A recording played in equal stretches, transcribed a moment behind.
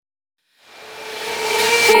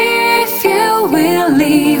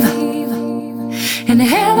believe in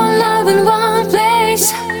heaven, love in one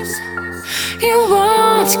place. You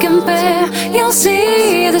won't compare, you'll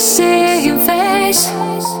see the same face.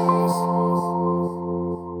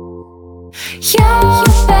 Your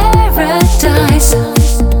paradise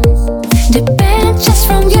depends just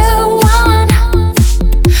from you. One,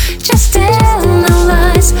 just tell no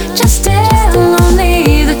lies, just tell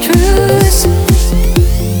only the truth.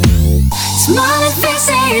 Smiling face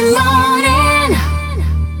in morning,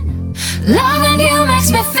 loving you makes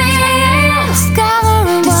me feel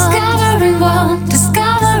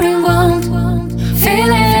discovering one,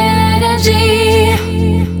 feeling energy.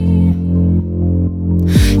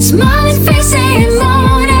 Smiling face in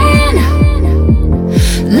morning,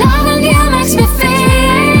 loving you makes me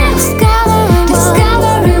feel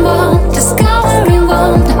discovering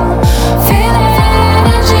one, feeling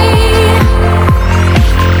energy.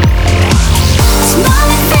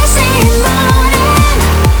 Smiling face in morning,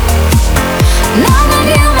 loving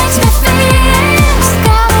you makes me feel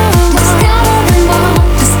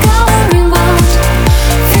discovering one,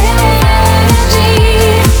 feeling energy.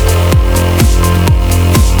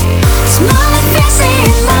 Smiling face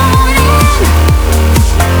in morning,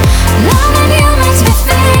 loving you makes me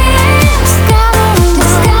feel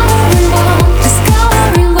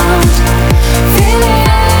discovering one, feeling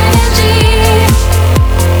energy.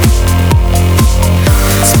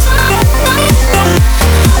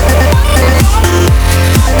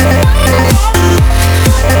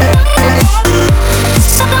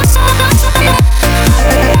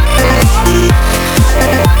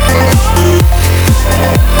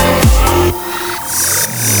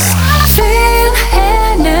 Feel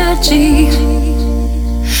energy,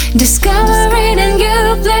 discovering a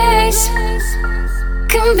new place.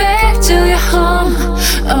 Come back to your home,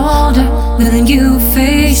 order with a new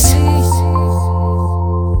face.